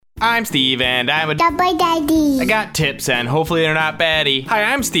I'm Steve, and I'm a double daddy. I got tips, and hopefully they're not baddie. Hi,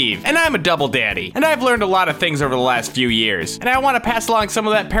 I'm Steve, and I'm a double daddy. And I've learned a lot of things over the last few years. And I want to pass along some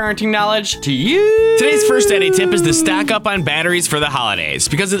of that parenting knowledge to you. Today's first daddy tip is to stock up on batteries for the holidays,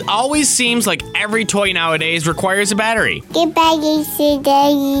 because it always seems like every toy nowadays requires a battery. Get batteries to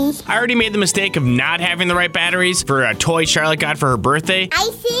daddy. I already made the mistake of not having the right batteries for a toy Charlotte got for her birthday, I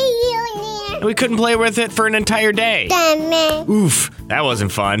see you there. and we couldn't play with it for an entire day. Damn it. Oof, that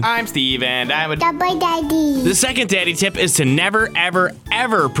wasn't fun. I'm Steve, and I'm a Double daddy. The second daddy tip is to never, ever,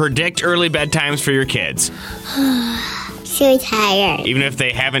 ever predict early bedtimes for your kids. So tired. Even if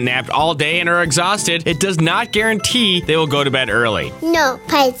they haven't napped all day and are exhausted, it does not guarantee they will go to bed early. No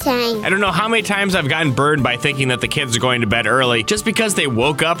playtime. I don't know how many times I've gotten burned by thinking that the kids are going to bed early just because they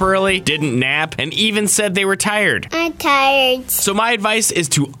woke up early, didn't nap, and even said they were tired. I'm tired. So my advice is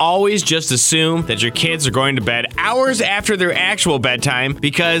to always just assume that your kids are going to bed hours after their actual bedtime,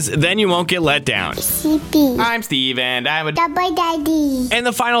 because then you won't get let down. Sleepy. I'm Steve, and I'm a Double daddy. And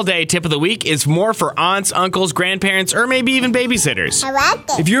the final day tip of the week is more for aunts, uncles, grandparents, or maybe even babysitters. I like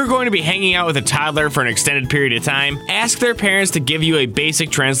it. If you're going to be hanging out with a toddler for an extended period of time, ask their parents to give you a basic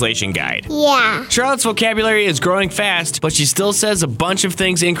translation guide. Yeah. Charlotte's vocabulary is growing fast, but she still says a bunch of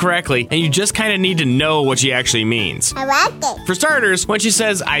things incorrectly, and you just kind of need to know what she actually means. I like it. For starters, when she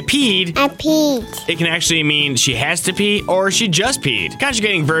says, I peed, I peed. it can actually mean she has to pee or she just peed.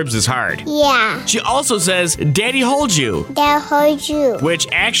 Conjugating verbs is hard. Yeah. She also says, Daddy holds you, They'll hold you. which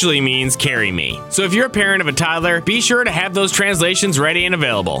actually means carry me. So if you're a parent of a toddler, be sure to have those translations ready and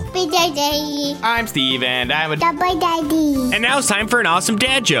available. Big daddy. I'm Steve, and I'm a Double daddy. And now it's time for an awesome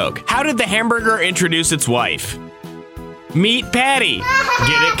dad joke. How did the hamburger introduce its wife? Meat Patty. Get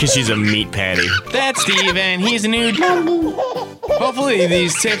it? Because she's a meat patty. That's Steve, and he's a nude. Hopefully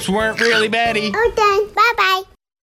these tips weren't really baddie. All done. Bye bye.